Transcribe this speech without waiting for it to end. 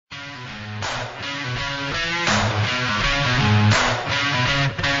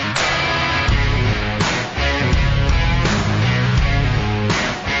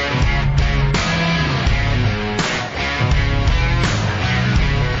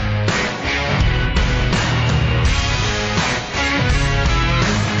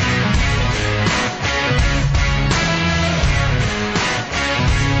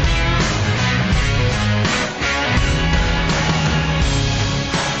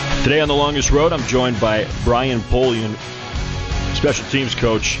Today on The Longest Road, I'm joined by Brian Polian, special teams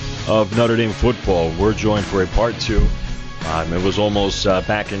coach of Notre Dame football. We're joined for a part two. It was almost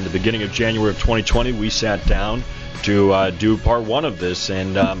back in the beginning of January of 2020. We sat down to do part one of this,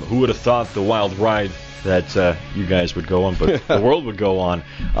 and who would have thought the wild ride that you guys would go on, but the world would go on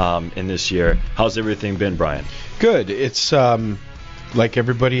in this year. How's everything been, Brian? Good. It's like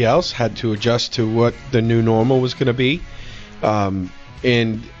everybody else, had to adjust to what the new normal was going to be.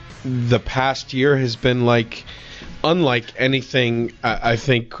 And the past year has been unlike anything I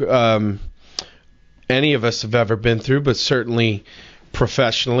think any of us have ever been through, but certainly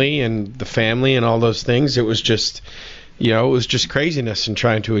professionally and the family and all those things. It was just, it was just craziness and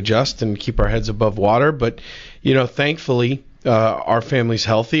trying to adjust and keep our heads above water. But, thankfully, our family's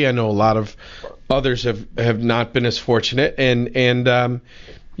healthy. I know a lot of others have not been as fortunate, and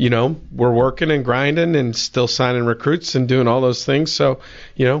we're working and grinding and still signing recruits and doing all those things. So,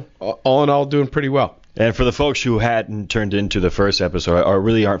 all in all, doing pretty well. And for the folks who hadn't turned into the first episode or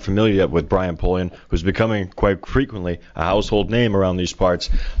really aren't familiar yet with Brian Polian, who's becoming quite frequently a household name around these parts,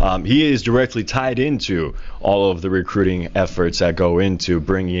 he is directly tied into all of the recruiting efforts that go into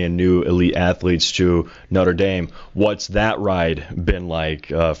bringing in new elite athletes to Notre Dame. What's that ride been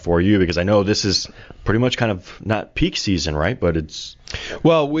like for you? Because I know this is pretty much kind of not peak season, right? But it's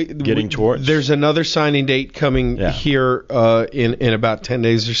getting towards. There's another signing date coming here in about 10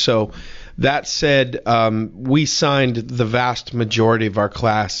 days or so. That said, we signed the vast majority of our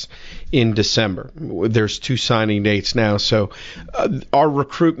class in December. There's 2 signing dates now. So our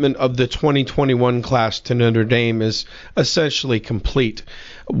recruitment of the 2021 class to Notre Dame is essentially complete.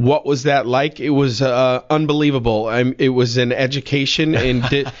 What was that like? It was unbelievable. It was an education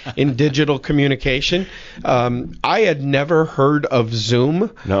in digital communication. I had never heard of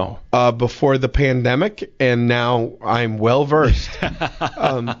Zoom before the pandemic, and now I'm well versed.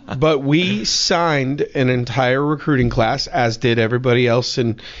 But we signed an entire recruiting class, as did everybody else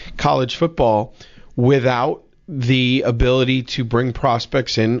in college football, without the ability to bring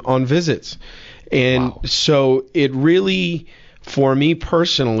prospects in on visits. And so it really, for me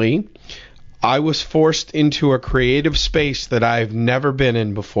personally, I was forced into a creative space that I've never been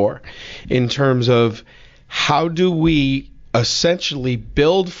in before, in terms of how do we essentially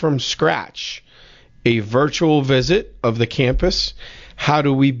build from scratch a virtual visit of the campus. How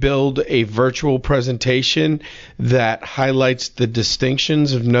do we build a virtual presentation that highlights the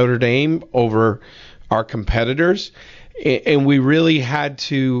distinctions of Notre Dame over our competitors? And we really had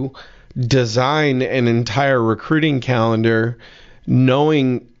to design an entire recruiting calendar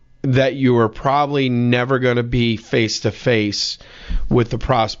knowing that you were probably never going to be face-to-face with the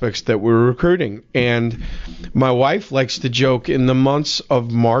prospects that we're recruiting. And my wife likes to joke, in the months of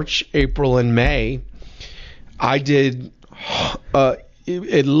March, April, and May, I did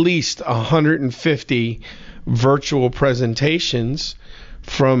at least 150 virtual presentations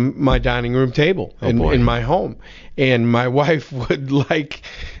from my dining room table in my home. And my wife would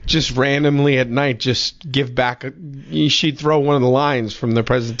just randomly at night just give back she'd throw one of the lines from the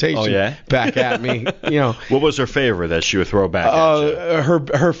presentation back at me. What was her favorite that she would throw back at you?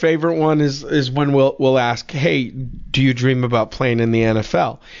 Her favorite one is when we'll ask, hey, do you dream about playing in the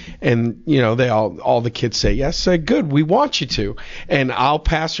NFL? And they all the kids say yes. Say good, we want you to. And I'll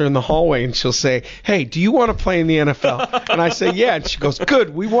pass her in the hallway and she'll say, hey, do you want to play in the NFL? And I say yeah, and she goes,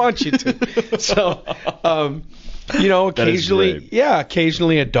 good, we want you to. So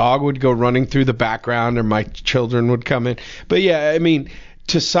occasionally a dog would go running through the background, or my children would come in. But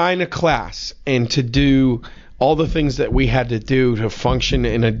to sign a class and to do all the things that we had to do to function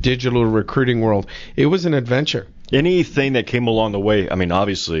in a digital recruiting world, it was an adventure. Anything that came along the way,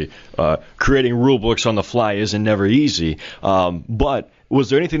 obviously, creating rule books on the fly isn't never easy, but was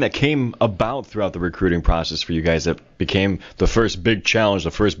there anything that came about throughout the recruiting process for you guys that became the first big challenge,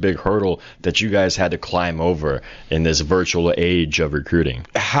 the first big hurdle that you guys had to climb over in this virtual age of recruiting?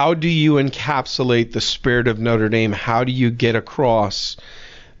 How do you encapsulate the spirit of Notre Dame? How do you get across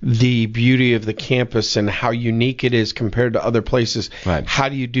the beauty of the campus and how unique it is compared to other places? Right. How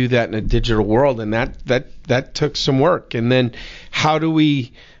do you do that in a digital world? And that took some work. And then how do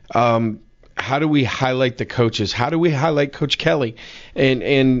we highlight the coaches? How do we highlight Coach Kelly?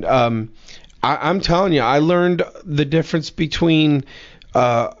 And I'm telling you, I learned the difference between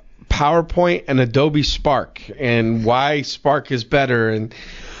PowerPoint and Adobe Spark, and why Spark is better. And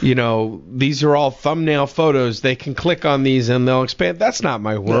these are all thumbnail photos. They can click on these and they'll expand. That's not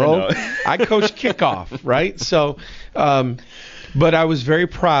my world. No. I coach kickoff, right? So, but I was very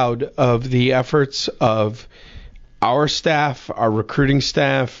proud of the efforts of our staff, our recruiting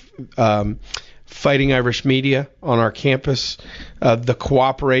staff, Fighting Irish media on our campus, the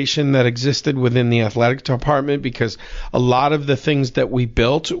cooperation that existed within the athletic department, because a lot of the things that we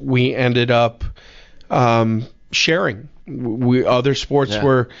built, we ended up sharing. Other sports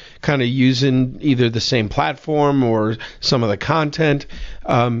were kind of using either the same platform or some of the content.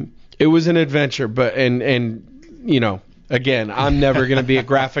 It was an adventure, but and you know, again, I'm never going to be a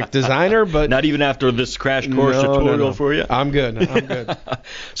graphic designer, but not even after this crash course tutorial for you. I'm good.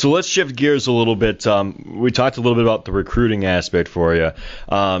 So let's shift gears a little bit. We talked a little bit about the recruiting aspect for you.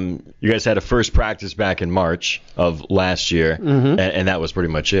 You guys had a first practice back in March of last year, and that was pretty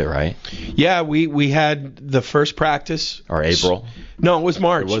much it, right? Yeah, we had the first practice. Or April? No, it was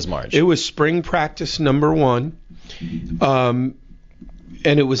March. It was March. It was spring practice number 1.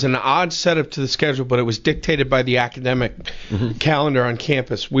 And it was an odd setup to the schedule, but it was dictated by the academic calendar on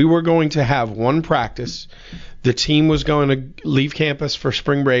campus. We were going to have one practice. The team was going to leave campus for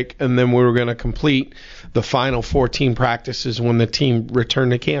spring break, and then we were going to complete the final 14 practices when the team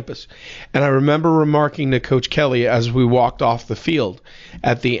returned to campus. And I remember remarking to Coach Kelly as we walked off the field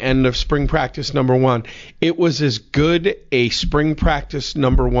at the end of spring practice number 1, it was as good a spring practice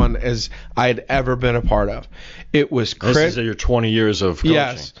number 1 as I had ever been a part of. It was crisp. This is your 20 years of coaching.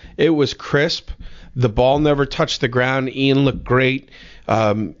 Yes, it was crisp. The ball never touched the ground. Ian looked great.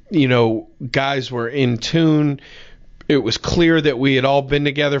 Guys were in tune. It was clear that we had all been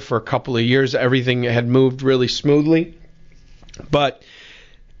together for a couple of years. Everything had moved really smoothly.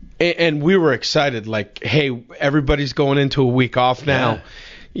 And we were excited, like, hey, everybody's going into a week off now.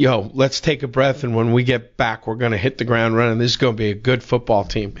 Yeah. Let's take a breath, and when we get back, we're going to hit the ground running. This is going to be a good football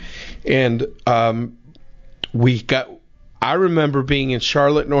team. And I remember being in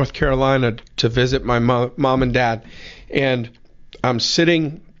Charlotte, North Carolina to visit my mom and dad, and I'm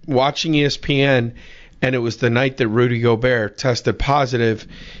sitting watching ESPN, and it was the night that Rudy Gobert tested positive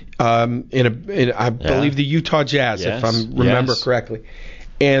in I believe the Utah Jazz, if I remember correctly.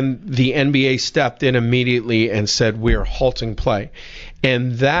 And the NBA stepped in immediately and said, we're halting play.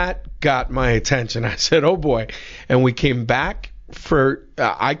 And that got my attention. I said, oh boy. And we came back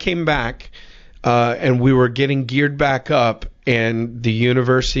I came back and we were getting geared back up, and the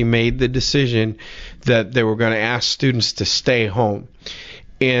university made the decision that they were going to ask students to stay home.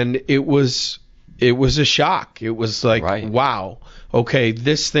 And it was a shock. It was like, wow, okay,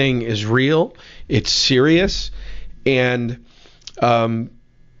 this thing is real. It's serious. And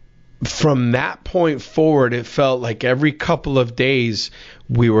from that point forward, it felt like every couple of days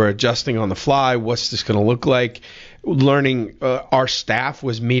we were adjusting on the fly. What's this going to look like? Learning, our staff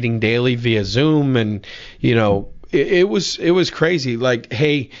was meeting daily via Zoom, and it was crazy. Like,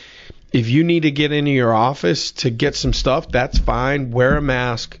 hey, if you need to get into your office to get some stuff, that's fine. Wear a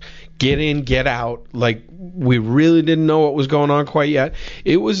mask. Get in, get out. Like, we really didn't know what was going on quite yet.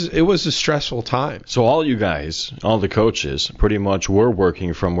 It was a stressful time. So all you guys, all the coaches, pretty much were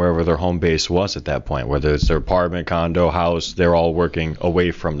working from wherever their home base was at that point, whether it's their apartment, condo, house. They're all working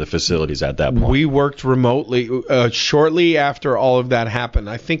away from the facilities at that point. We worked remotely shortly after all of that happened.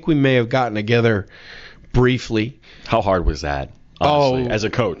 I think we may have gotten together briefly. How hard was that, honestly, as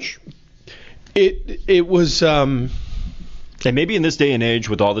a coach? It was... And maybe in this day and age,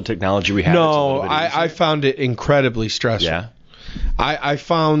 with all the technology we have, no, I found it incredibly stressful. Yeah, I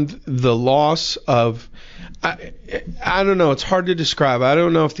found the loss of, I don't know, it's hard to describe. I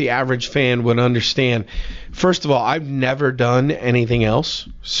don't know if the average fan would understand. First of all, I've never done anything else,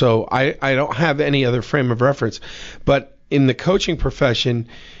 so I don't have any other frame of reference. But in the coaching profession,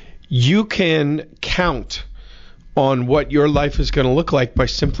 you can count on what your life is going to look like by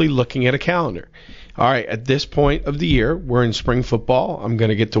simply looking at a calendar. All right, at this point of the year, we're in spring football. I'm going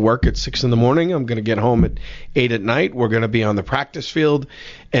to get to work at 6 in the morning. I'm going to get home at 8 at night. We're going to be on the practice field,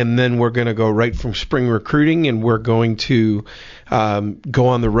 and then we're going to go right from spring recruiting, and we're going to go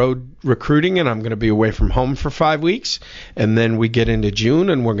on the road recruiting, and I'm going to be away from home for 5 weeks. And then we get into June,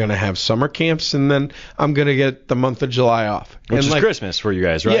 and we're going to have summer camps, and then I'm going to get the month of July off. Which is Christmas for you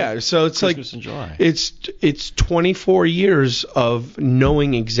guys, right? Yeah, so it's Christmas in July. It's 24 years of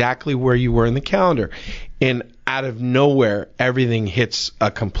knowing exactly where you were in the calendar. And out of nowhere, everything hits a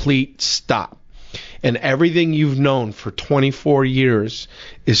complete stop. And everything you've known for 24 years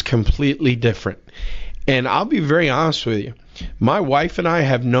is completely different. And I'll be very honest with you. My wife and I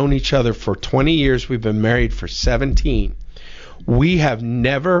have known each other for 20 years. We've been married for 17. We have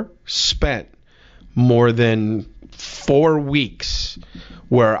never spent more than 4 weeks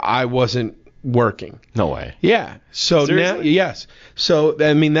where I wasn't working. No way. Yeah. So Seriously? now, yes. So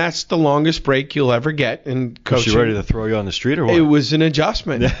I mean, that's the longest break you'll ever get in coaching. Was she ready to throw you on the street or what? It was an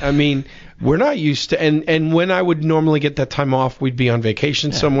adjustment. I mean, we're not used to, and when I would normally get that time off, we'd be on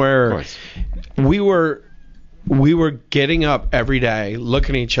vacation somewhere. Of course. We were getting up every day,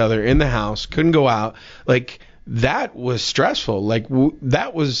 looking at each other in the house, couldn't go out. Like, that was stressful. Like,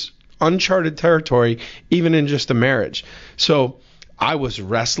 that was uncharted territory, even in just a marriage. So I was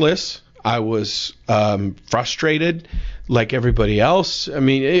restless. I was frustrated like everybody else. I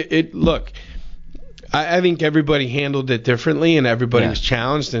mean, look, I think everybody handled it differently, and everybody was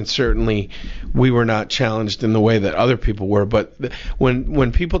challenged, and certainly we were not challenged in the way that other people were. But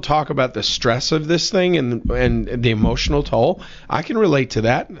when people talk about the stress of this thing and the emotional toll, I can relate to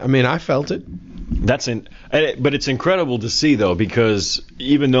that. I mean, I felt it. But it's incredible to see, though, because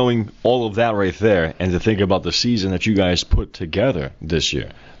even knowing all of that right there, and to think about the season that you guys put together this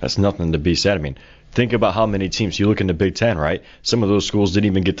year, that's nothing to be said. I mean, think about how many teams. You look in the Big Ten, right? Some of those schools didn't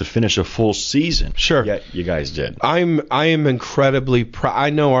even get to finish a full season. Sure. Yet you guys did. I am incredibly proud. I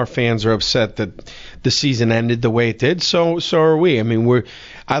know our fans are upset that the season ended the way it did. So are we. I mean,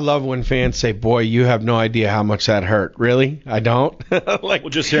 I love when fans say, "Boy, you have no idea how much that hurt." Really? I don't. Well,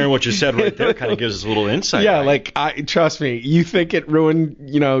 just hearing what you said right there kind of gives us a little insight. Yeah, right? Trust me. You think it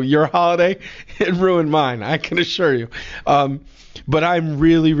ruined, your holiday? It ruined mine. I can assure you. But I'm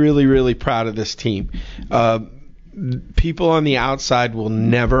really, really, really proud of this team. People on the outside will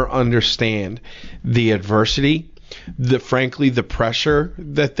never understand the adversity, frankly, the pressure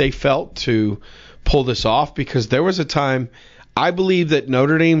that they felt to pull this off, because there was a time, I believe that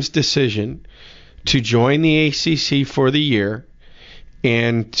Notre Dame's decision to join the ACC for the year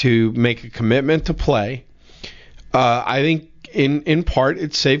and to make a commitment to play, I think in part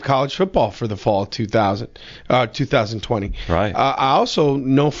it saved college football for the fall of 2020. Right. I also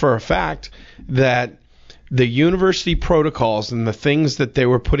know for a fact that the university protocols and the things that they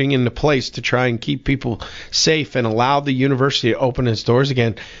were putting into place to try and keep people safe and allow the university to open its doors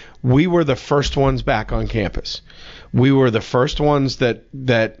again, we were the first ones back on campus. We were the first ones that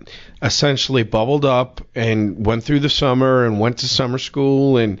essentially bubbled up and went through the summer and went to summer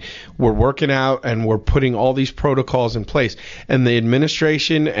school and were working out and were putting all these protocols in place. And the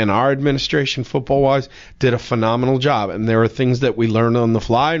administration and our administration, football-wise, did a phenomenal job. And there are things that we learned on the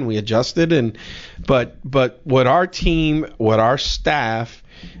fly and we adjusted. But what our team, what our staff,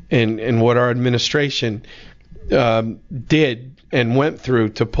 and what our administration did and went through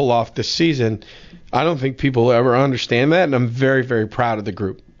to pull off this season, I don't think people ever understand that, and I'm very, very proud of the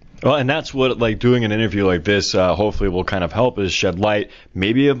group. Well, and that's what, doing an interview like this, hopefully will kind of help, is shed light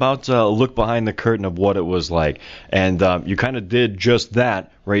maybe about a look behind the curtain of what it was like. And you kind of did just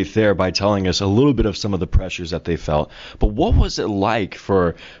that right there by telling us a little bit of some of the pressures that they felt. But what was it like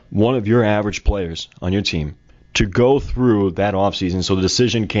for one of your average players on your team to go through that offseason? So the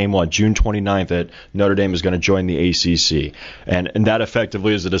decision came June 29th that Notre Dame is going to join the ACC. And that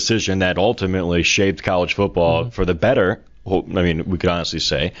effectively is a decision that ultimately shaped college football for the better. I mean, we could honestly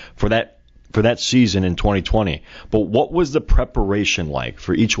say, for that season in 2020. But what was the preparation like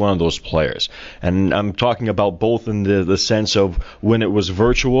for each one of those players? And I'm talking about both in the sense of when it was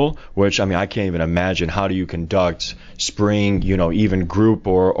virtual, which, I mean, I can't even imagine how do you conduct spring, even group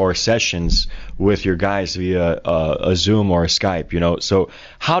or sessions with your guys via a Zoom or a Skype, So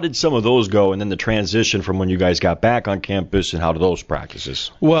how did some of those go? And then the transition from when you guys got back on campus, and how did those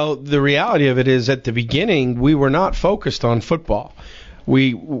practices? Well, the reality of it is, at the beginning, we were not focused on football.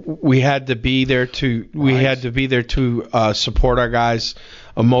 We had to be there to support our guys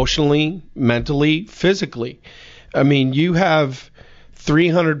emotionally, mentally, physically. I mean, you have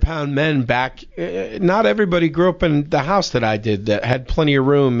 300-pound men back. Not everybody grew up in the house that I did, that had plenty of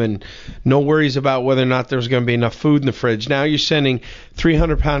room and no worries about whether or not there was going to be enough food in the fridge. Now you're sending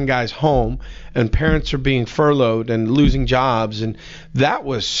 300-pound guys home, and parents are being furloughed and losing jobs, and that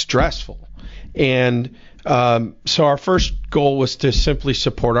was stressful. And so our first goal was to simply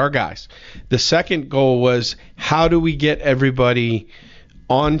support our guys. The second goal was, how do we get everybody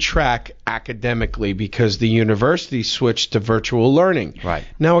on track academically, because the university switched to virtual learning. Right.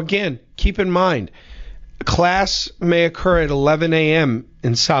 Now, again, keep in mind, class may occur at 11 a.m.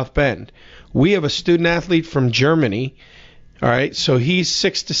 in South Bend. We have a student athlete from Germany, all right, so he's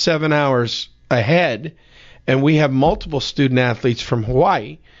 6 to 7 hours ahead, and we have multiple student athletes from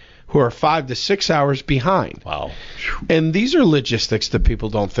Hawaii who are 5 to 6 hours behind. Wow. And these are logistics that people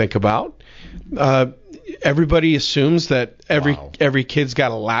don't think about. Everybody assumes that every kid's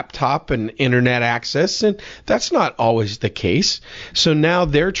got a laptop and internet access, and that's not always the case. So now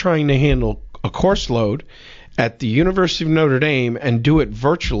they're trying to handle a course load at the University of Notre Dame and do it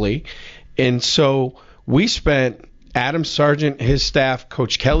virtually. And so we spent Adam Sargent, his staff,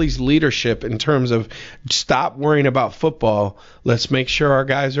 Coach Kelly's leadership in terms of stop worrying about football. Let's make sure our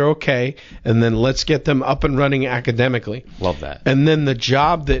guys are okay, and then let's get them up and running academically. Love that. And then the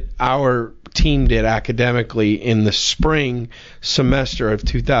job that our team did academically in the spring semester of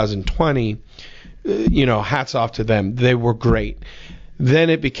 2020, hats off to them. They were great. Then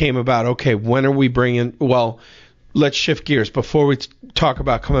it became about, okay, when are we bringing, let's shift gears. Before we talk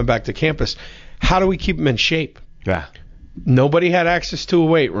about coming back to campus, how do we keep them in shape? Yeah. Nobody had access to a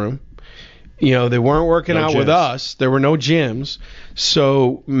weight room. They weren't working out with us. There were no gyms.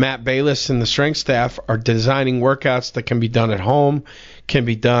 So Matt Bayless and the strength staff are designing workouts that can be done at home, can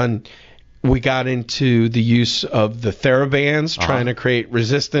be done. We got into the use of the TheraBands, trying to create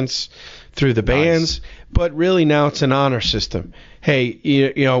resistance through the bands. But really now it's an honor system. Hey,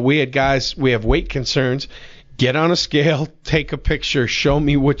 we had guys, we have weight concerns. Get on a scale, take a picture, show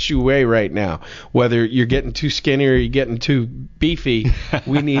me what you weigh right now. Whether you're getting too skinny or you're getting too beefy,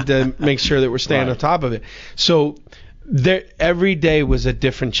 we need to make sure that we're staying on top of it. So every day was a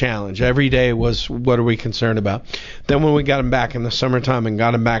different challenge. Every day was, what are we concerned about? Then when we got them back in the summertime and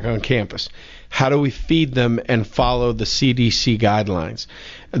got them back on campus, how do we feed them and follow the CDC guidelines?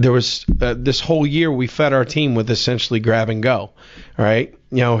 There was this whole year we fed our team with essentially grab and go. All right,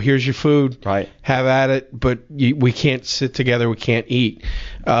 here's your food. Right. Have at it, but we can't sit together. We can't eat.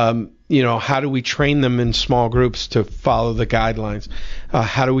 How do we train them in small groups to follow the guidelines?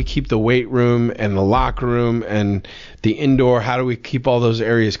 How do we keep the weight room and the locker room and the indoor? How do we keep all those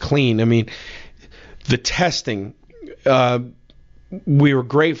areas clean? I mean, the testing. We were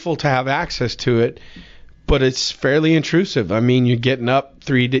grateful to have access to it, but it's fairly intrusive. I mean, you're getting up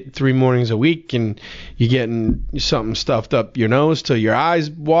three mornings a week, and you're getting something stuffed up your nose till your eyes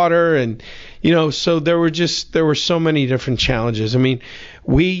water, and so there were so many different challenges. I mean,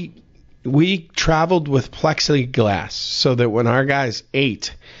 we traveled with plexiglass so that when our guys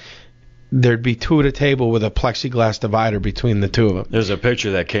ate, there'd be two at a table with a plexiglass divider between the two of them. There's a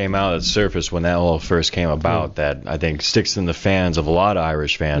picture that came out that surfaced when that all first came about that I think sticks in the fans of a lot of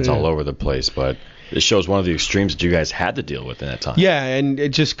Irish fans all over the place, but it shows one of the extremes that you guys had to deal with in that time. Yeah, and it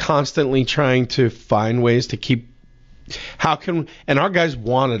just constantly trying to find ways to keep and our guys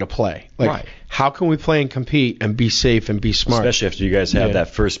wanted to play. How can we play and compete and be safe and be smart? Especially after you guys have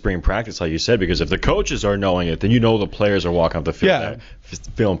that first spring practice, like you said, because if the coaches are knowing it, then the players are walking up the field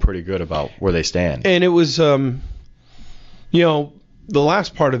feeling pretty good about where they stand. And it was, the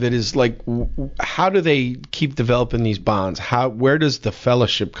last part of it is how do they keep developing these bonds? Where does the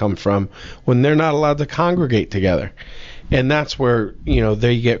fellowship come from when they're not allowed to congregate together? And that's where,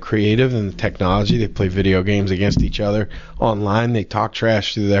 they get creative in the technology. They play video games against each other online. They talk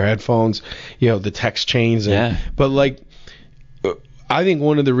trash through their headphones, the text chains. But, I think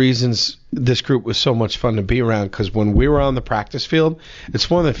one of the reasons this group was so much fun to be around, because when we were on the practice field, it's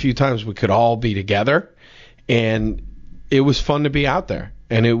one of the few times we could all be together. And it was fun to be out there.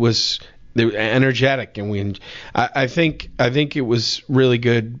 And they were energetic. And I think it was really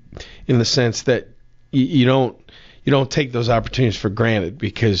good in the sense that you don't take those opportunities for granted,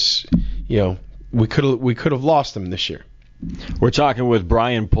 because we could have lost them this year. We're talking with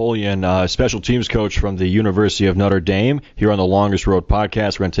Brian Polian, special teams coach from the University of Notre Dame, here on the Longest Road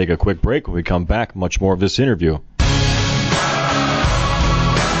podcast. We're going to take a quick break. When we come back, much more of this interview.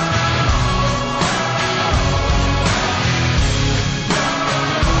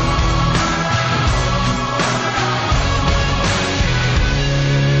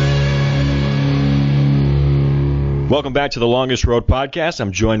 Welcome back to the Longest Road podcast.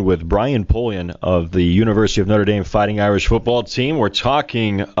 I'm joined with Brian Polian of the University of Notre Dame Fighting Irish football team. We're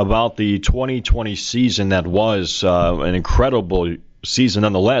talking about the 2020 season that was an incredible season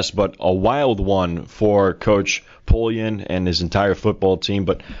nonetheless, but a wild one for Coach Polian and his entire football team.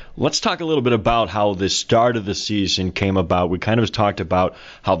 But let's talk a little bit about how the start of the season came about. We kind of talked about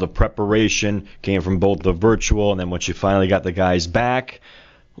how the preparation came from both the virtual and then once you finally got the guys back.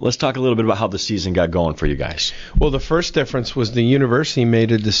 Let's talk a little bit about how the season got going for you guys. Well, the first difference was the university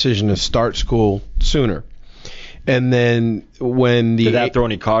made a decision to start school sooner. And then when Did that throw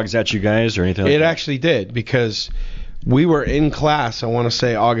any cogs at you guys or anything like that? It actually did, because we were in class, I want to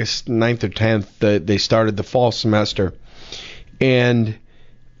say August 9th or 10th, they started the fall semester. And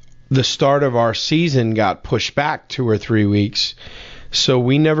the start of our season got pushed back 2 or 3 weeks. So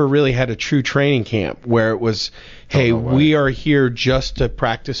we never really had a true training camp where it was, hey, we are here just to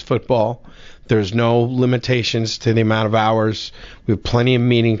practice football. There's no limitations to the amount of hours. We have plenty of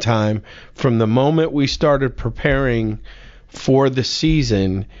meeting time. From the moment we started preparing for the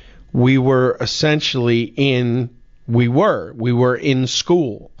season, we were essentially in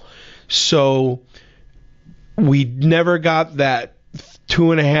school. So we never got that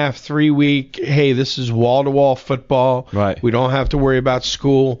 2.5, 3 week, hey, this is wall-to-wall football. Right. We don't have to worry about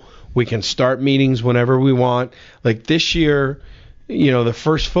school. We can start meetings whenever we want. Like this year, the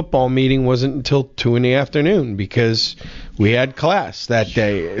first football meeting wasn't until 2 p.m. because we had class that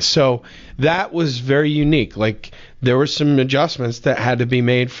day. So that was very unique. Like there were some adjustments that had to be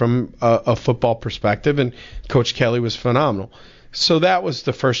made from a football perspective, and Coach Kelly was phenomenal. So that was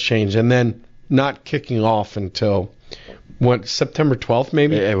the first change, and then not kicking off until September 12th,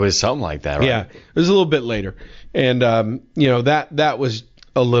 maybe? It was something like that, right? Yeah, it was a little bit later. And, that was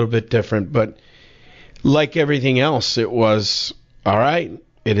a little bit different. But like everything else, it was, all right,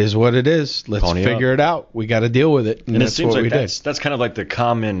 it is what it is. Let's figure it out. We got to deal with it. And that's it seems what like that's kind of like the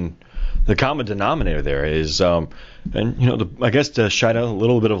common denominator there is, I guess to shine a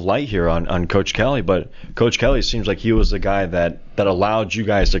little bit of light here on Coach Kelly, but Coach Kelly seems like he was the guy that allowed you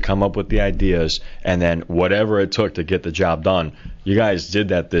guys to come up with the ideas, and then whatever it took to get the job done, you guys did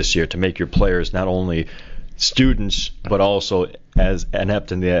that this year to make your players not only students but also as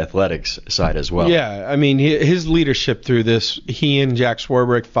inept in the athletics side as well. Yeah, I mean his leadership through this, he and Jack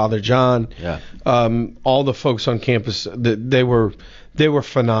Swarbrick, Father John, all the folks on campus, they were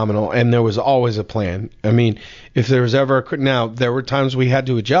phenomenal, and there was always a plan. I mean, if there was ever now there were times we had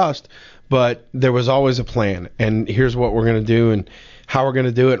to adjust, but there was always a plan, and here's what we're going to do and how we're going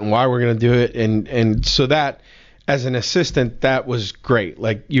to do it and why we're going to do it, and so that as an assistant, that was great.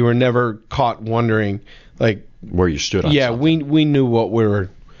 Like you were never caught wondering like where you stood on something. We knew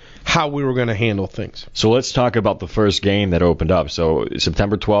how we were going to handle things. So let's talk about the first game that opened up. So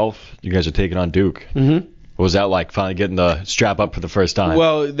September 12th, you guys are taking on Duke. Mm-hmm. What was that like, finally getting the strap up for the first time?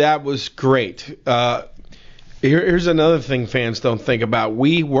 Well, that was great. Here's another thing fans don't think about.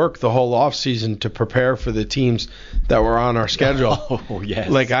 We worked the whole offseason to prepare for the teams that were on our schedule. Oh, yes.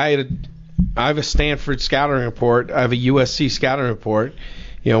 Like I have a Stanford scouting report. I have a USC scouting report.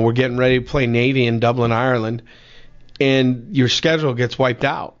 We're getting ready to play Navy in Dublin, Ireland, and your schedule gets wiped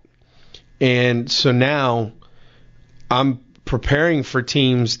out. And so now I'm preparing for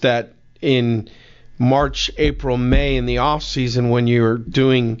teams that in March, April, May in the off season, when you're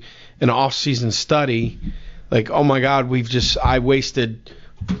doing an off season study, like, oh my God, I wasted,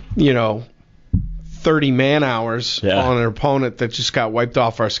 30 man hours on an opponent that just got wiped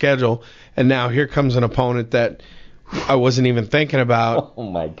off our schedule. And now here comes an opponent that I wasn't even thinking about. Oh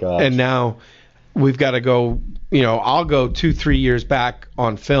my God. And now we've got to go, I'll go 2-3 years back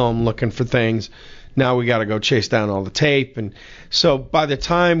on film looking for things. Now we got to go chase down all the tape. And so by the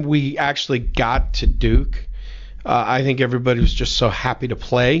time we actually got to Duke, I think everybody was just so happy to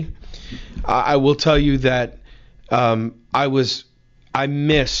play. I will tell you that I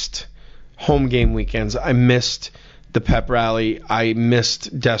missed home game weekends. I missed the pep rally. I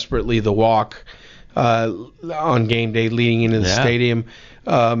missed desperately the walk on game day leading into the stadium.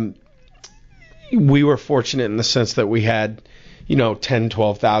 We were fortunate in the sense that we had 10,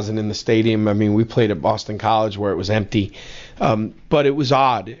 12,000 in the stadium. I mean, we played at Boston College where it was empty. But it was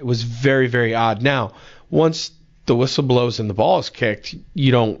odd. It was very, very odd. Now, once the whistle blows and the ball is kicked,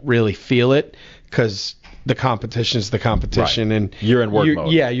 you don't really feel it because the competition is the competition. Right. And you're in work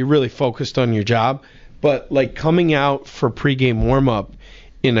mode. Yeah, you're really focused on your job. But, like, coming out for pregame warm-up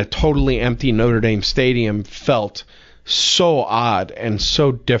in a totally empty Notre Dame stadium felt so odd and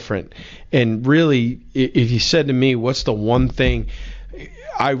so different. And really, if you said to me, what's the one thing,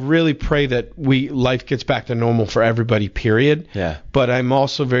 I really pray that life gets back to normal for everybody, period. Yeah. But I'm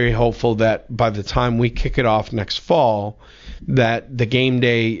also very hopeful that by the time we kick it off next fall, that the game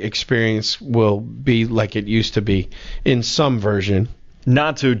day experience will be like it used to be in some version.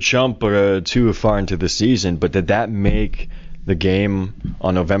 Not to jump too far into the season, but did that make the game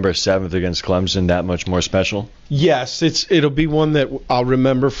on November 7th against Clemson that much more special? Yes, it'll be one that I'll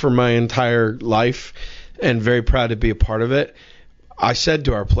remember for my entire life, and very proud to be a part of it. I said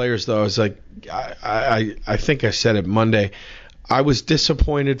to our players, though, I was like, I think I said it Monday, I was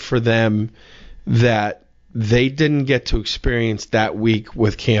disappointed for them that they didn't get to experience that week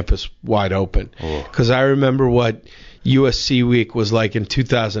with campus wide open. Because I remember what USC week was like in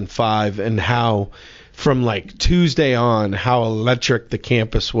 2005 and how from like Tuesday on, how electric the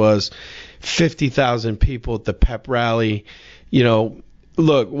campus was. 50,000 people at the pep rally.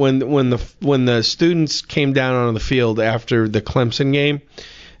 Look, when the students came down on the field after the Clemson game,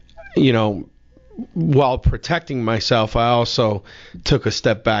 while protecting myself, I also took a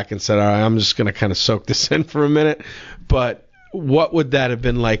step back and said, all right, I'm just going to kind of soak this in for a minute. But what would that have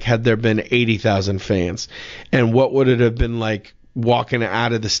been like had there been 80,000 fans? And what would it have been like walking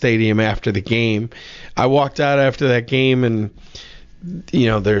out of the stadium after the game? I walked out after that game, and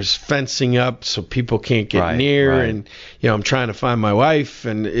there's fencing up so people can't get near, and I'm trying to find my wife,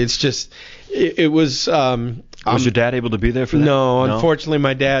 and it's just it was. Was your dad able to be there for that? No, unfortunately,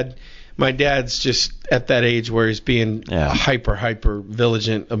 my dad's just at that age where he's being hyper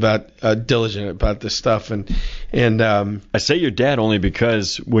diligent about this stuff, and I say your dad only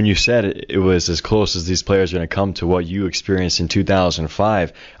because when you said it was as close as these players are going to come to what you experienced in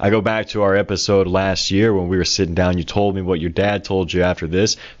 2005. I go back to our episode last year when we were sitting down. You told me what your dad told you after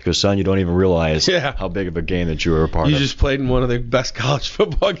this. Because, son, you don't even realize how big of a game that you were a part of. You just played in one of the best college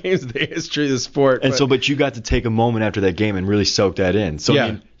football games in the history of the sport. And but you got to take a moment after that game and really soak that in. So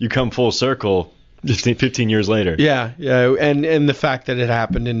I mean, you come full circle 15 years later. Yeah, and the fact that it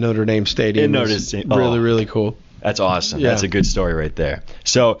happened in Notre Dame Stadium is really, really cool. That's awesome. Yeah. That's a good story right there.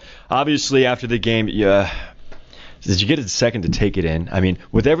 So, obviously, after the game, did you get a second to take it in? I mean,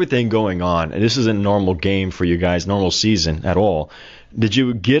 with everything going on, and this isn't a normal game for you guys, normal season at all, did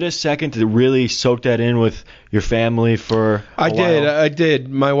you get a second to really soak that in with your family for a while? I did.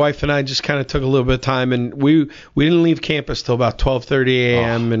 My wife and I just kind of took a little bit of time, and we didn't leave campus till about 12:30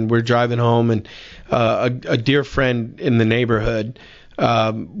 a.m., and we're driving home, and a dear friend in the neighborhood,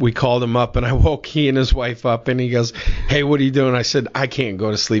 we called him up, and I woke he and his wife up, and he goes, "Hey, what are you doing?" I said, "I can't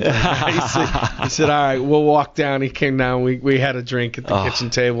go to sleep." He said, "All right, we'll walk down." He came down. We had a drink at the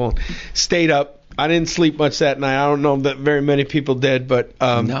kitchen table and stayed up. I didn't sleep much that night. I don't know that very many people did, but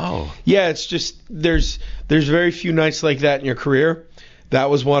yeah, it's just there's very few nights like that in your career. That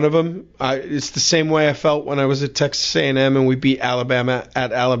was one of them. It's the same way I felt when I was at Texas A&M and we beat Alabama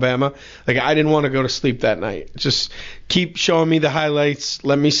at Alabama. Like, I didn't want to go to sleep that night. Just keep showing me the highlights.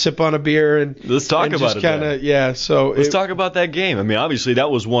 Let me sip on a beer and let's talk about it. So let's talk about that game. I mean, obviously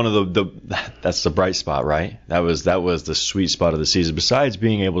that was one of that's the bright spot, right? That was the sweet spot of the season. Besides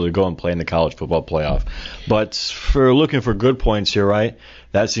being able to go and play in the college football playoff, but for looking for good points here, right?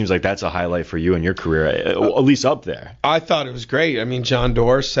 That seems like that's a highlight for you in your career, at least up there. I thought it was great. I mean, John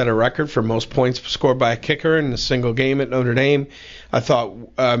Doerr set a record for most points scored by a kicker in a single game at Notre Dame. I thought,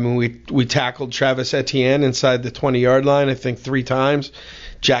 we tackled Travis Etienne inside the 20-yard line, I think 3 times.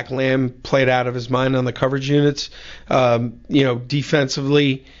 Jack Lamb played out of his mind on the coverage units.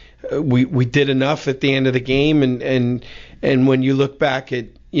 Defensively, we did enough at the end of the game, and when you look back at,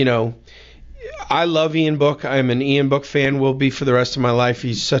 I love Ian Book. I'm an Ian Book fan, will be for the rest of my life.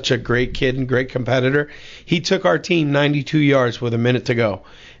 He's such a great kid and great competitor. He took our team 92 yards with a minute to go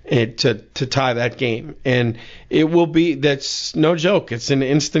to tie that game. And that's no joke. It's an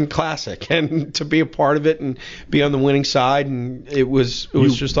instant classic. And to be a part of it and be on the winning side, and it was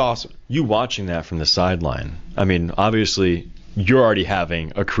just awesome. You watching that from the sideline, I mean, obviously you're already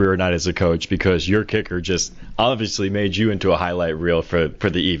having a career night as a coach because your kicker just obviously made you into a highlight reel for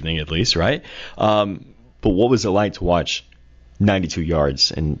the evening at least, right? But what was it like to watch 92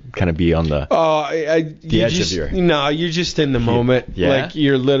 yards and kind of be on the edge of your... No, you're just in the moment. Yeah. Like,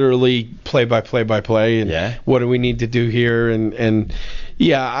 you're literally play by play, and what do we need to do here? And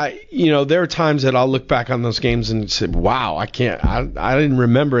yeah, there are times that I'll look back on those games and say, wow, I didn't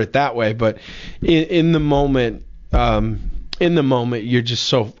remember it that way. But in the moment... you're just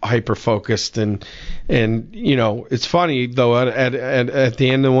so hyper focused, and it's funny though. At the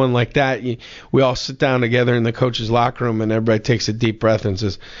end of one like that, we all sit down together in the coach's locker room, and everybody takes a deep breath and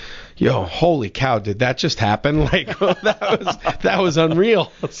says, "Yo, holy cow, did that just happen?" Like, that was unreal.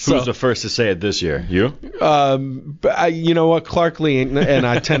 Who was the first to say it this year? You? But you know what? Clark Lee and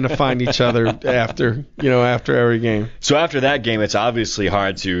I tend to find each other after every game. So after that game, it's obviously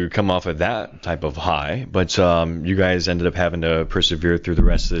hard to come off of that type of high, but you guys ended up having to persevere through the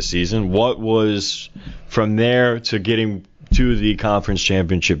rest of the season. What was from there to getting to the conference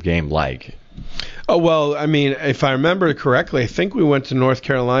championship game like? Oh, well, I mean, if I remember correctly, I think we went to North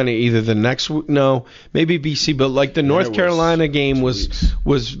Carolina either the next week, maybe BC, but like the North Carolina game was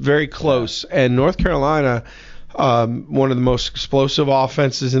very close. Yeah. And North Carolina, one of the most explosive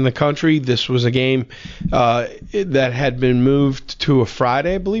offenses in the country. This was a game that had been moved to a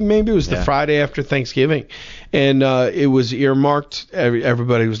Friday, I believe. Maybe it was the Friday after Thanksgiving. And it was earmarked.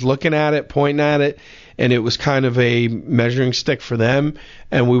 Everybody was looking at it, pointing at it. And it was kind of a measuring stick for them.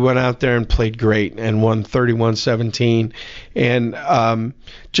 And we went out there and played great and won 31-17. And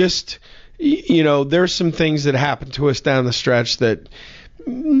there's some things that happened to us down the stretch that,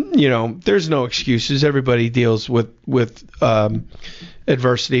 there's no excuses. Everybody deals with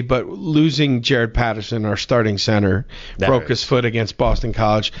adversity. But losing Jared Patterson, our starting center, broke his foot against Boston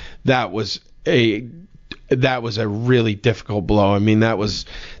College. That was a really difficult blow. I mean, that's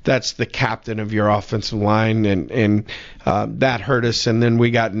the captain of your offensive line, and that hurt us. And then we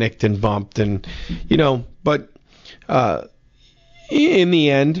got nicked and bumped, and but in the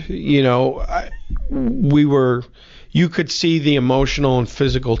end, you could see the emotional and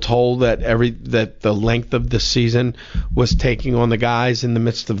physical toll that the length of the season was taking on the guys in the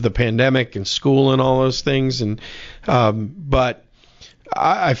midst of the pandemic and school and all those things. And but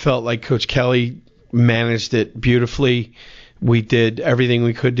I felt like Coach Kelly managed it beautifully. We did everything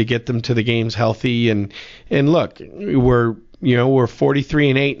we could to get them to the games healthy. And look, we're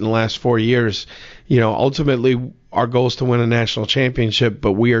 43-8 in the last 4 years. Ultimately our goal is to win a national championship,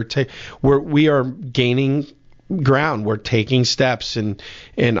 but we are gaining ground. We're taking steps, and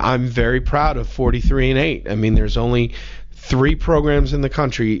I'm very proud of 43-8. I mean, there's only 3 programs in the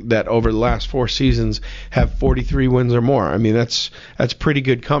country that over the last 4 seasons have 43 wins or more. I mean, that's pretty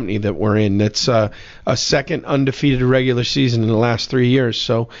good company that we're in. That's a second undefeated regular season in the last 3 years.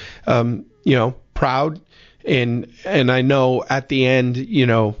 So, proud, and I know at the end,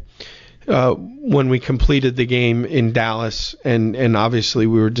 when we completed the game in Dallas, and obviously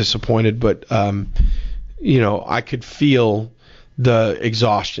we were disappointed, but I could feel the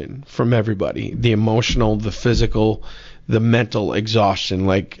exhaustion from everybody, the emotional, the physical, the mental exhaustion.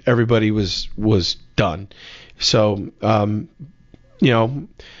 Like everybody was done. So,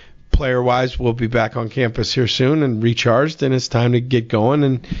 player-wise, we'll be back on campus here soon and recharged, and it's time to get going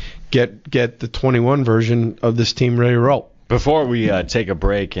and get the 21 version of this team ready to roll. Before we take a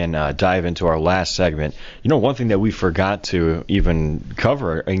break and dive into our last segment, one thing that we forgot to even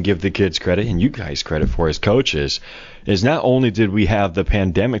cover and give the kids credit and you guys credit for as coaches is not only did we have the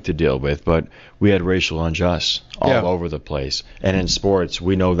pandemic to deal with, but we had racial injustice all over the place. And in sports,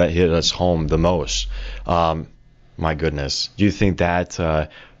 we know that hit us home the most. My goodness. Do you think that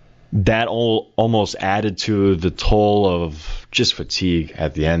that almost added to the toll of just fatigue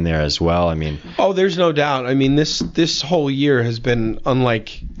at the end there as well? I mean, there's no doubt. I mean, this whole year has been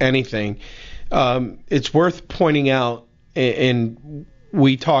unlike anything. It's worth pointing out, and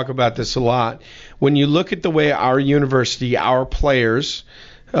we talk about this a lot, when you look at the way our university, our players,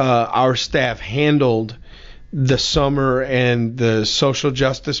 our staff handled the summer and the social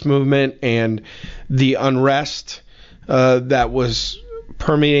justice movement and the unrest that was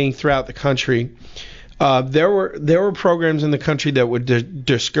permeating throughout the country, there were programs in the country that were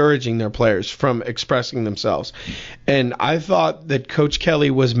discouraging their players from expressing themselves. And I thought that Coach Kelly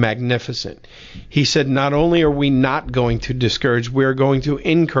was magnificent. He said, not only are we not going to discourage, we're going to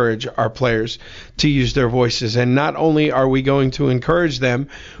encourage our players to use their voices. And not only are we going to encourage them,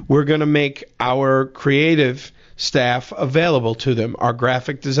 we're going to make our creative staff available to them, our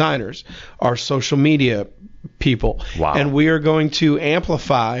graphic designers, our social media people. Wow. And we are going to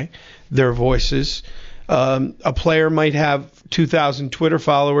amplify their voices. A player might have 2,000 Twitter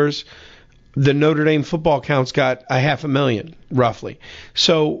followers. The Notre Dame football count's got 500,000, roughly.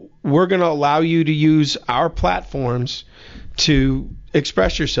 So we're going to allow you to use our platforms to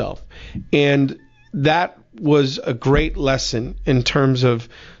express yourself. And that was a great lesson in terms of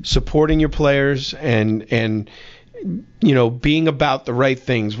supporting your players and being about the right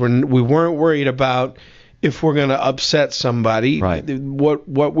things. We weren't worried about if we're going to upset somebody. Right.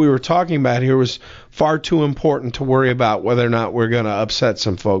 What we were talking about here was far too important to worry about whether or not we're going to upset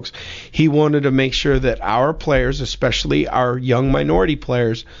some folks. He wanted to make sure that our players, especially our young minority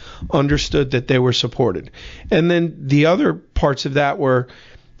players, understood that they were supported. And then the other parts of that were,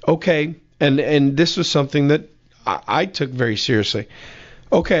 okay, and this was something that I took very seriously.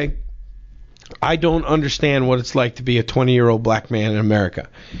 Okay, I don't understand what it's like to be a 20-year-old black man in America.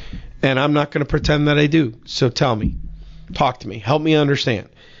 And I'm not going to pretend that I do. So tell me. Talk to me. Help me understand.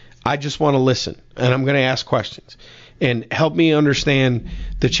 I just want to listen. And I'm going to ask questions. And help me understand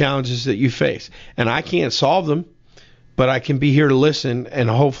the challenges that you face. And I can't solve them, but I can be here to listen and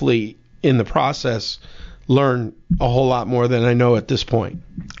hopefully in the process learn a whole lot more than I know at this point.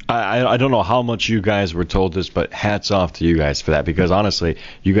 I don't know how much you guys were told this, but hats off to you guys for that, because honestly,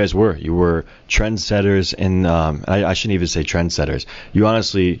 you were trendsetters, and I shouldn't even say trendsetters.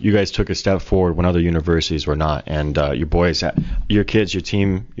 You guys took a step forward when other universities were not, and your kids, your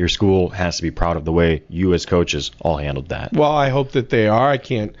team, your school has to be proud of the way you as coaches all handled that. Well, I hope that they are. I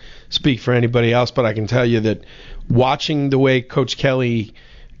can't speak for anybody else, but I can tell you that watching the way Coach Kelly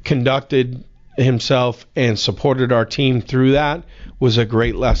conducted himself and supported our team through that was a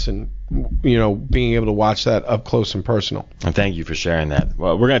great lesson, being able to watch that up close and personal. And thank you for sharing that.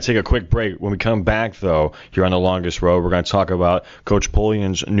 Well, we're going to take a quick break. When we come back, though, here on The Longest Road, we're going to talk about Coach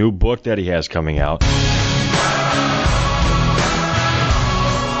Polian's new book that he has coming out.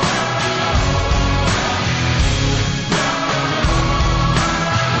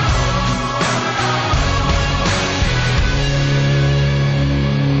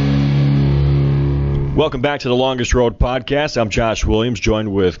 Welcome back to the Longest Road podcast. I'm Josh Williams,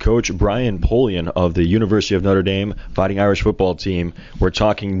 joined with Coach Brian Polian of the University of Notre Dame Fighting Irish football team. We're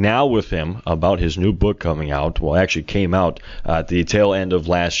talking now with him about his new book coming out. Well, it actually came out at the tail end of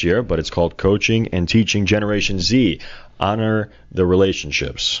last year, but it's called Coaching and Teaching Generation Z. Honor the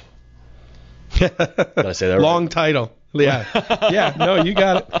Relationships. Did I say that right? Long title. Yeah. No, you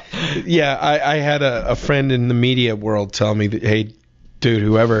got it. Yeah, I had a friend in the media world tell me that, hey, dude,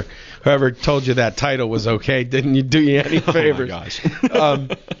 whoever told you that title was okay didn't you do you any favors? Oh my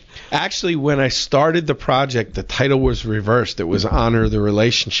gosh. Actually, when I started the project, the title was reversed. It was Honor the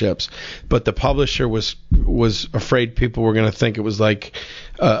Relationships, but the publisher was afraid people were going to think it was like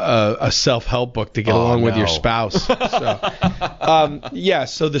a self-help book to get along with your spouse. So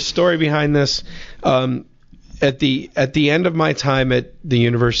the story behind this, at the end of my time at the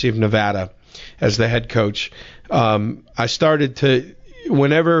University of Nevada as the head coach, I started to,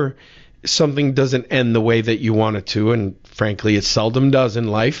 whenever something doesn't end the way that you want it to, and frankly it seldom does in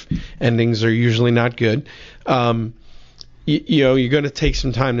life, endings are usually not good, you're going to take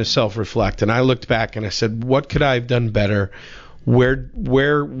some time to self-reflect. And I looked back and I said, what could I have done better?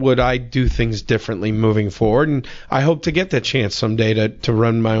 Where would I do things differently moving forward? And I hope to get that chance someday to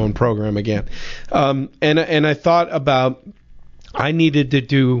run my own program again. And I thought about, I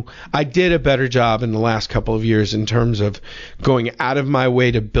did a better job in the last couple of years in terms of going out of my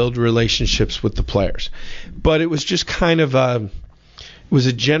way to build relationships with the players. But it was just kind of a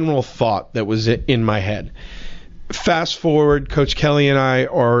general thought that was in my head. Fast forward, Coach Kelly and I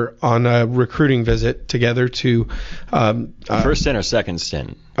are on a recruiting visit together to first stint or second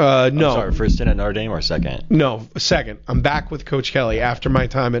stint? No. Sorry, first stint at Notre Dame or second? No, second. I'm back with Coach Kelly after my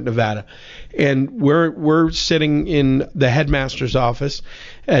time at Nevada, and we're sitting in the headmaster's office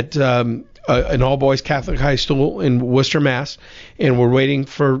at an all-boys Catholic high school in Worcester, Mass, and we're waiting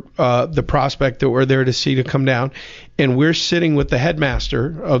for the prospect that we're there to see to come down. And we're sitting with the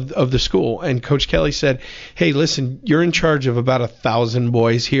headmaster of the school, and Coach Kelly said, hey, listen, you're in charge of about 1,000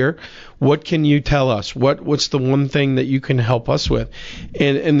 boys here. What can you tell us? What's the one thing that you can help us with?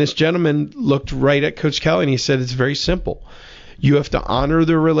 And this gentleman looked right at Coach Kelly, and he said, it's very simple. You have to honor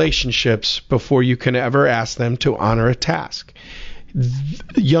their relationships before you can ever ask them to honor a task.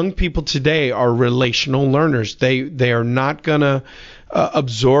 Young people today are relational learners. They are not going to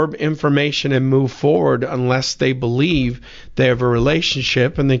absorb information and move forward unless they believe they have a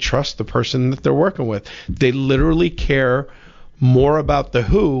relationship and they trust the person that they're working with. They literally care more about the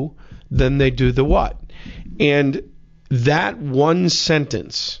who than they do the what. And that one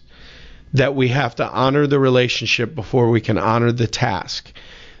sentence, that we have to honor the relationship before we can honor the task,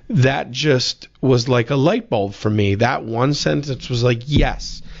 that just was like a light bulb for me. That one sentence was like,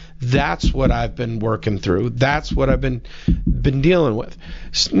 yes, that's what I've been working through. That's what I've been dealing with.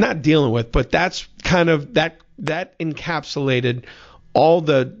 Not dealing with, but that's kind of, that encapsulated all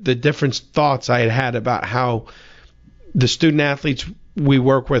the different thoughts I had about how the student athletes we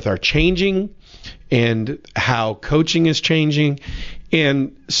work with are changing and how coaching is changing.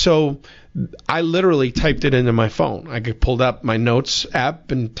 And so I literally typed it into my phone. I pulled up my notes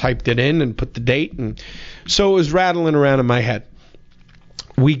app and typed it in and put the date. And so it was rattling around in my head.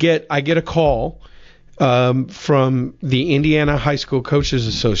 I get a call from the Indiana High School Coaches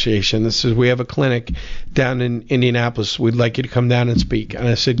Association. This is, we have a clinic down in Indianapolis. We'd like you to come down and speak. And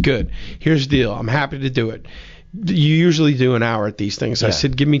I said, good. Here's the deal. I'm happy to do it. You usually do an hour at these things. Yeah. I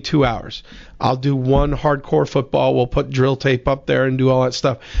said, give me 2 hours. I'll do one hardcore football. We'll put drill tape up there and do all that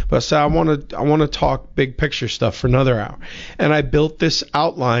stuff. But I said, I want to talk big picture stuff for another hour. And I built this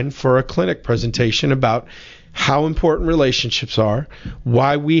outline for a clinic presentation about how important relationships are,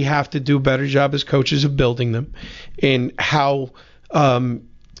 why we have to do a better job as coaches of building them, and how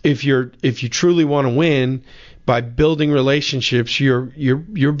if you truly want to win by building relationships,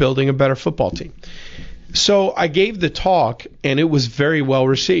 you're building a better football team. So I gave the talk, and it was very well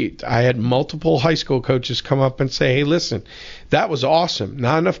received. I had multiple high school coaches come up and say, hey, listen, that was awesome.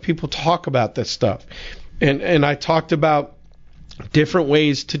 Not enough people talk about that stuff. And I talked about different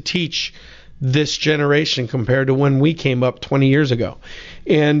ways to teach this generation compared to when we came up 20 years ago.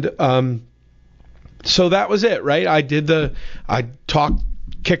 And so that was it, right? I talked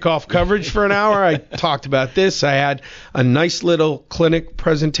kickoff coverage for an hour. I talked about this. I had a nice little clinic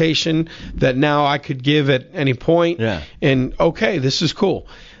presentation that now I could give at any point. Yeah. And okay, this is cool.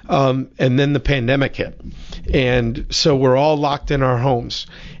 And then the pandemic hit. And so we're all locked in our homes.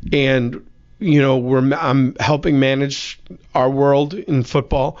 And I'm helping manage our world in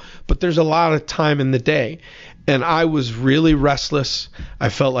football, but there's a lot of time in the day. And I was really restless. I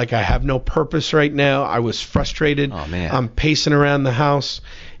felt like I have no purpose right now. I was frustrated. Oh, man. I'm pacing around the house.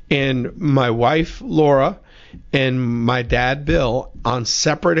 And my wife, Laura, and my dad, Bill, on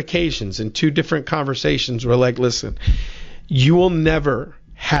separate occasions in 2 different conversations were like, listen, you will never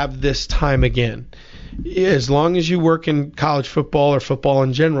have this time again. As long as you work in college football or football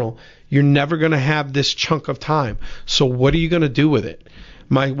in general, you're never going to have this chunk of time. So what are you going to do with it?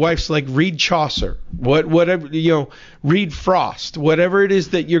 My wife's like, read Chaucer, whatever, read Frost, whatever it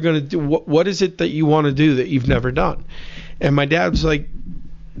is that you're going to do. What is it that you want to do that you've never done? And my dad's like,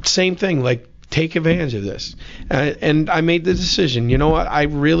 same thing, like, take advantage of this. And I made the decision, you know what? I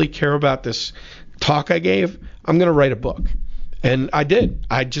really care about this talk I gave. I'm going to write a book. And I did.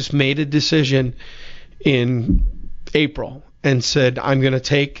 I just made a decision in April and said, I'm going to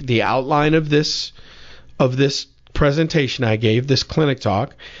take the outline of this presentation I gave, this clinic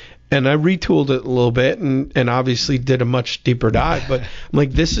talk, and I retooled it a little bit and obviously did a much deeper dive. But I'm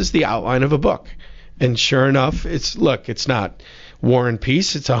like, this is the outline of a book. And sure enough, it's not War and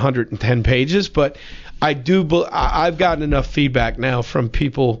Peace. It's 110 pages, but I've gotten enough feedback now from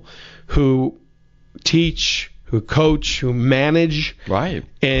people who teach, who coach, who manage, right,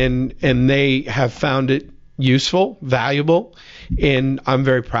 and they have found it useful, valuable, and I'm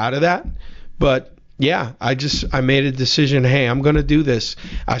very proud of that. But yeah, I made a decision. Hey, I'm going to do this.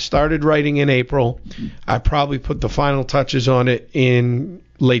 I started writing in April. I probably put the final touches on it in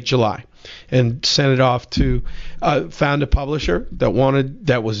late July, and sent it off to found a publisher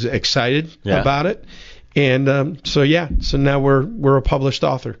that was excited about it, and so now we're a published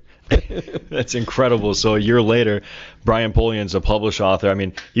author. That's incredible. So a year later, Brian Polian's a published author. I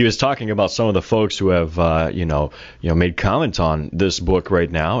mean, he was talking about some of the folks who have, made comments on this book right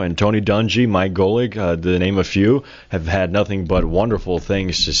now. And Tony Dungy, Mike Golick, to name a few, have had nothing but wonderful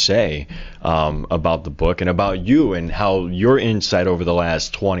things to say about the book and about you and how your insight over the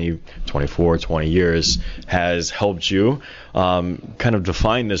last 20 years has helped you kind of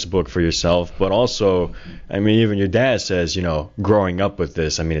define this book for yourself. But also, I mean, even your dad says, growing up with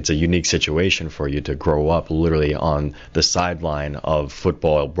this, I mean, it's a unique situation for you to grow up literally on the sideline of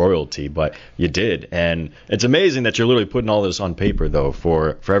football royalty, but you did. And it's amazing that you're literally putting all this on paper, though,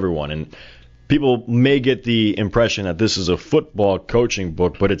 for everyone. And people may get the impression that this is a football coaching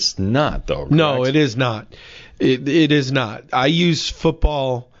book, but it's not, though. Correct? No, it is not. It is not. I use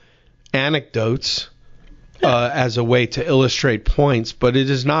football anecdotes as a way to illustrate points, but it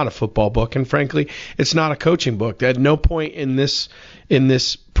is not a football book, and frankly, it's not a coaching book. At no point in this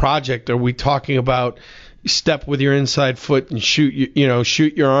project are we talking about step with your inside foot and shoot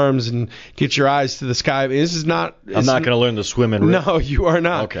your arms and get your eyes to the sky. This is not. I'm not going to learn to swim and rip. No, you are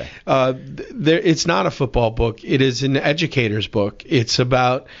not. Okay. It's not a football book. It is an educator's book. It's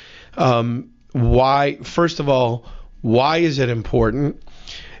about why. First of all, why is it important?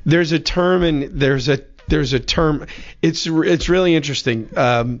 There's a term, and there's a term. It's really interesting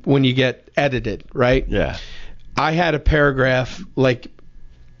when you get edited, right? Yeah. I had a paragraph like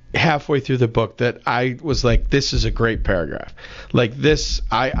halfway through the book that I was like, this is a great paragraph. Like this,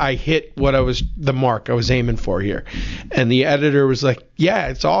 I hit the mark I was aiming for here. And the editor was like, yeah,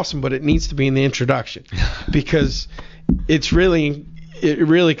 it's awesome, but it needs to be in the introduction because it really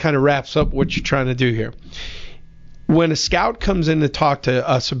kind of wraps up what you're trying to do here. When a scout comes in to talk to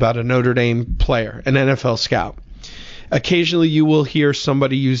us about a Notre Dame player, an NFL scout, occasionally you will hear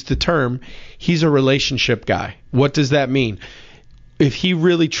somebody use the term, he's a relationship guy. What does that mean? If he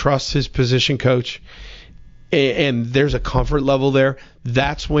really trusts his position coach and there's a comfort level there,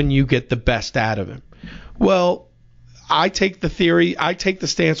 that's when you get the best out of him. Well, I take the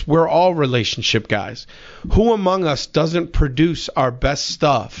stance, we're all relationship guys. Who among us doesn't produce our best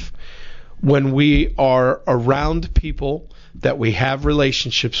stuff when we are around people that we have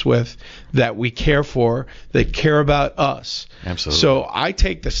relationships with, that we care for, that care about us? Absolutely. So I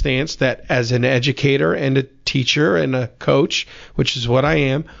take the stance that as an educator and a teacher and a coach, which is what I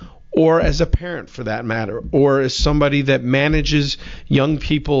am, or as a parent for that matter, or as somebody that manages young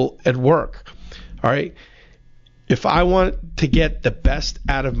people at work, all right? If I want to get the best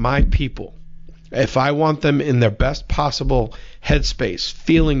out of my people, if I want them in their best possible headspace,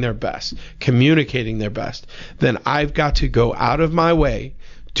 feeling their best, communicating their best, then I've got to go out of my way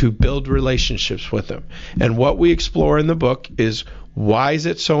to build relationships with them. And what we explore in the book is why is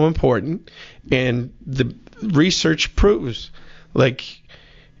it so important? And the research proves, like,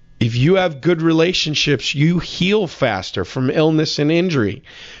 if you have good relationships, you heal faster from illness and injury.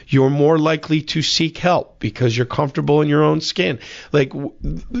 You're more likely to seek help because you're comfortable in your own skin. Like,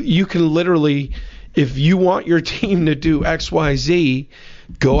 you can literally, if you want your team to do X, Y, Z,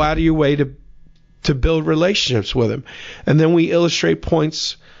 go out of your way to build relationships with them. And then we illustrate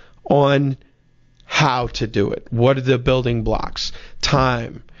points on how to do it. What are the building blocks?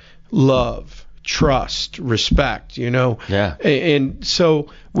 Time, love, trust, respect, Yeah. And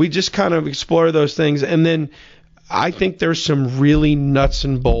so we just kind of explore those things. And then I think there's some really nuts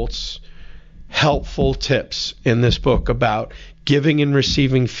and bolts helpful tips in this book about giving and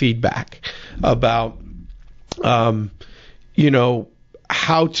receiving feedback, about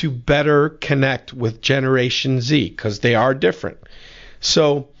how to better connect with Generation Z, because they are different.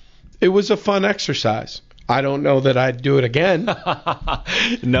 So it was a fun exercise. I don't know that I'd do it again.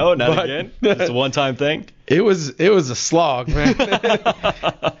 No, not again. It's a one-time thing. It was a slog, man.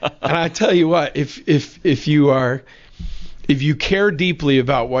 And I tell you what, if you care deeply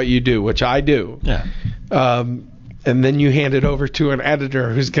about what you do, which I do, yeah, and then you hand it over to an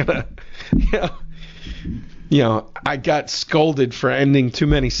editor who's gonna, I got scolded for ending too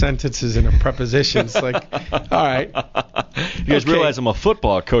many sentences in a preposition. It's like, all right. You guys realize I'm a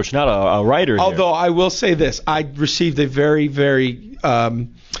football coach, not a writer here. Although I will say this, I received a very, very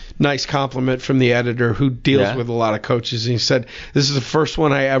nice compliment from the editor who deals with a lot of coaches. And he said, this is the first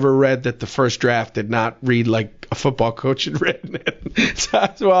one I ever read that the first draft did not read like a football coach had written it.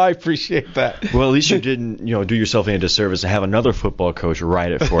 So I appreciate that. Well, at least you didn't, do yourself any disservice and have another football coach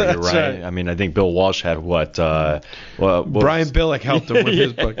write it for you, right? I mean, I think Bill Walsh had what Brian Billick helped him with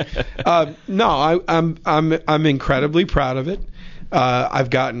his book. No, I'm incredibly proud of it. I've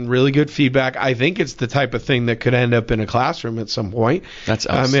gotten really good feedback. I think it's the type of thing that could end up in a classroom at some point. That's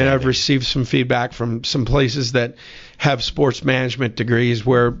outstanding. I've received some feedback from some places that have sports management degrees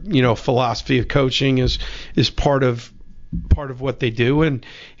where, philosophy of coaching is part of what they do. And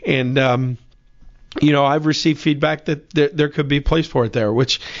I've received feedback that there could be a place for it there,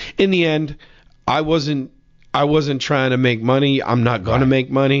 which in the end, I wasn't trying to make money. I'm not going to make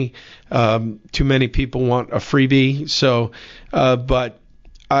money. Too many people want a freebie. So, but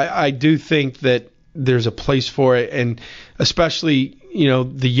I do think that there's a place for it. And especially,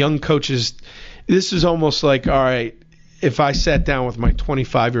 the young coaches, this is almost like, all right, if I sat down with my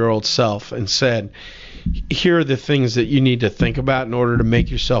 25-year-old self and said, here are the things that you need to think about in order to make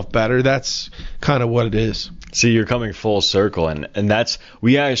yourself better, that's kind of what it is. See, you're coming full circle, and that's,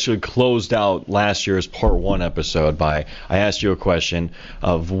 we actually closed out last year's part 1 episode by, I asked you a question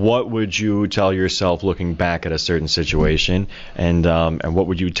of what would you tell yourself looking back at a certain situation, and what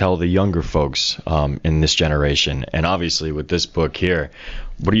would you tell the younger folks in this generation? And obviously with this book here,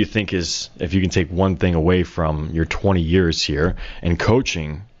 what do you think is, if you can take one thing away from your 20 years here and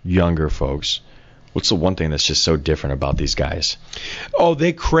coaching younger folks, what's the one thing that's just so different about these guys? Oh,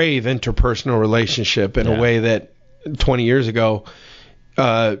 they crave interpersonal relationship in a way that 20 years ago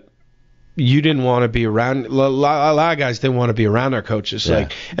you didn't want to be around. A lot of guys didn't want to be around their coaches.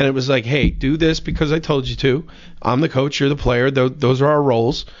 And it was like, hey, do this because I told you to. I'm the coach, you're the player. Those are our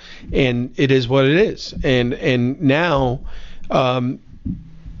roles, and it is what it is. And now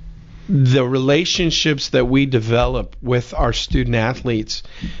the relationships that we develop with our student athletes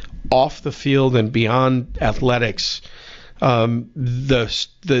off the field and beyond athletics,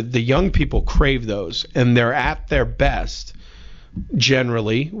 the young people crave those, and they're at their best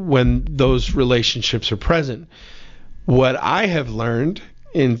generally when those relationships are present. What I have learned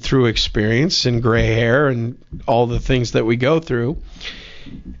through experience and gray hair and all the things that we go through,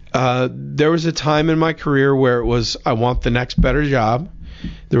 there was a time in my career where it was, I want the next better job.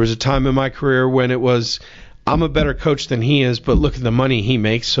 There was a time in my career when it was, I'm a better coach than he is, but look at the money he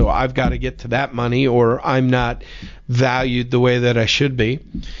makes, so I've got to get to that money, or I'm not valued the way that I should be.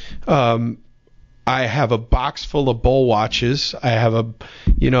 I have a box full of bowl watches. I have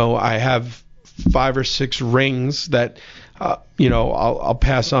I have 5 or 6 rings that, I'll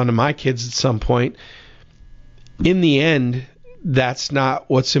pass on to my kids at some point. In the end, that's not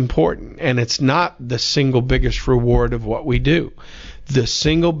what's important, and it's not the single biggest reward of what we do. The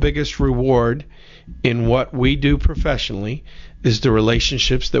single biggest reward in what we do professionally is the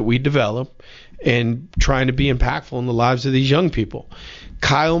relationships that we develop and trying to be impactful in the lives of these young people.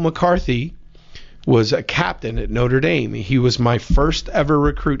 Kyle McCarthy was a captain at Notre Dame. He was my first ever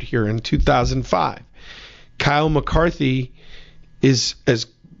recruit here in 2005. Kyle McCarthy is as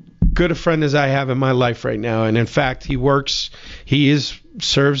good a friend as I have in my life right now, and in fact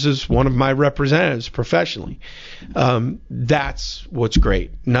serves as one of my representatives professionally. That's what's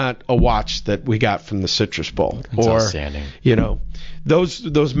great, not a watch that we got from the Citrus Bowl. That's outstanding.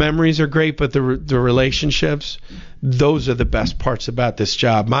 Those memories are great, but the relationships, those are the best parts about this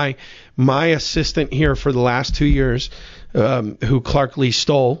job. My assistant here for the last 2 years, who Clark Lee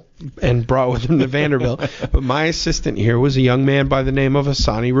stole and brought with him to Vanderbilt, but my assistant here was a young man by the name of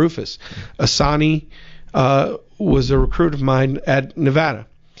Asani Rufus. Asani was a recruit of mine at Nevada.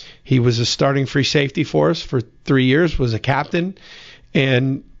 He was a starting free safety for us for 3 years, was a captain,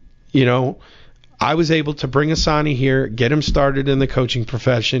 and I was able to bring Asani here, get him started in the coaching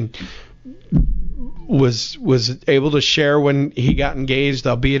profession, was able to share when he got engaged.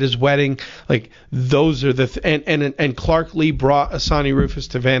 I'll be at his wedding. Like, those are and Clark Lee brought Asani Rufus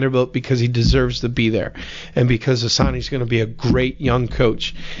to Vanderbilt because he deserves to be there, and because Asani's going to be a great young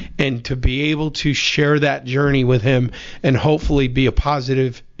coach, and to be able to share that journey with him and hopefully be a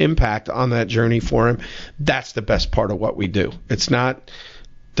positive impact on that journey for him. That's the best part of what we do. It's not,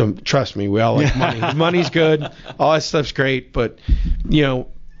 trust me, we all like money. Money's good. All that stuff's great, but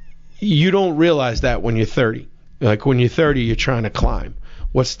you don't realize that when you're 30. Like, when you're 30, you're trying to climb.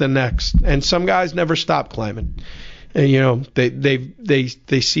 What's the next? And some guys never stop climbing. And,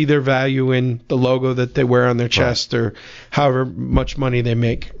 they see their value in the logo that they wear on their chest, or however much money they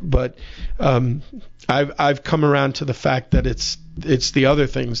make. But I've come around to the fact that it's the other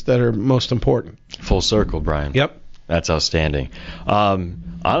things that are most important. Full circle, Brian. Yep. That's outstanding.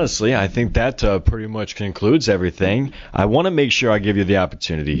 Honestly, I think that pretty much concludes everything. I want to make sure I give you the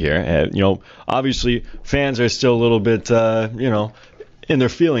opportunity here. Obviously, fans are still a little bit, in their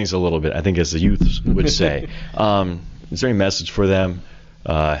feelings a little bit, I think, as the youth would say. Is there any message for them,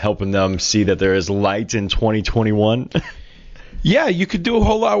 helping them see that there is light in 2021? Yeah, you could do a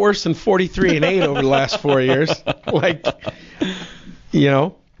whole lot worse than 43-8 over the last 4 years.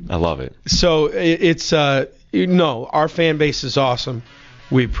 I love it. So it's our fan base is awesome.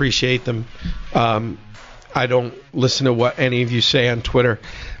 We appreciate them. I don't listen to what any of you say on Twitter,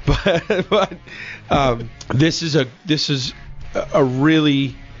 but this is a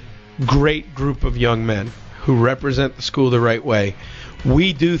really great group of young men who represent the school the right way.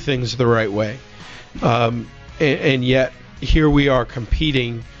 We do things the right way, and yet here we are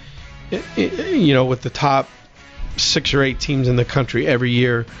competing, with the top 6 or 8 teams in the country every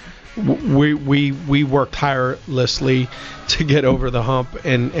year. We work tirelessly to get over the hump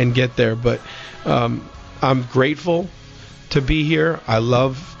and get there, but I'm grateful to be here. I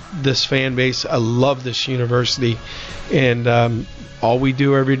love this fan base. I love this university, and all we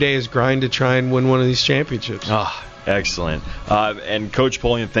do every day is grind to try and win one of these championships. Excellent. And Coach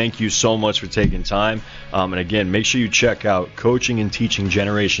Polian, thank you so much for taking time. And again, make sure you check out Coaching and Teaching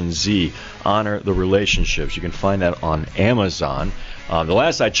Generation Z, Honor the Relationships. You can find that on Amazon. The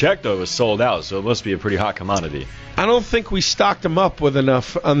last I checked, though, it was sold out, so it must be a pretty hot commodity. I don't think we stocked them up with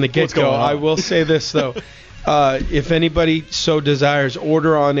enough on the get-go. I will say this, though. If anybody so desires,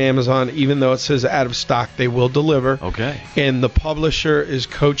 order on Amazon. Even though it says out of stock, they will deliver. Okay. And the publisher is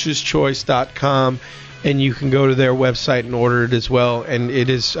coacheschoice.com, and you can go to their website and order it as well. And it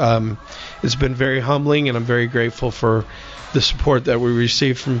is it's been very humbling, and I'm very grateful for the support that we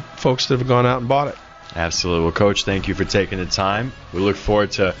received from folks that have gone out and bought it. Absolutely. Well, Coach, thank you for taking the time. We look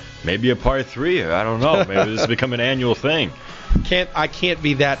forward to maybe a part 3. I don't know. Maybe this will become an annual thing. I can't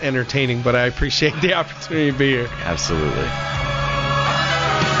be that entertaining, but I appreciate the opportunity to be here. Absolutely.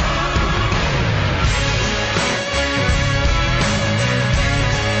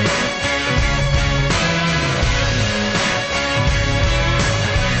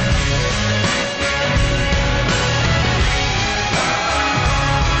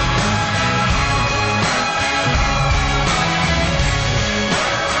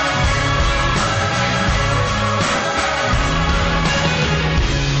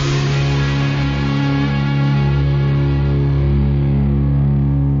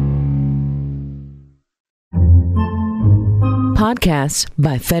 Podcasts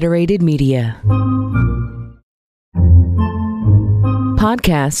by Federated Media.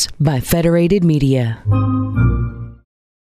 Podcasts by Federated Media.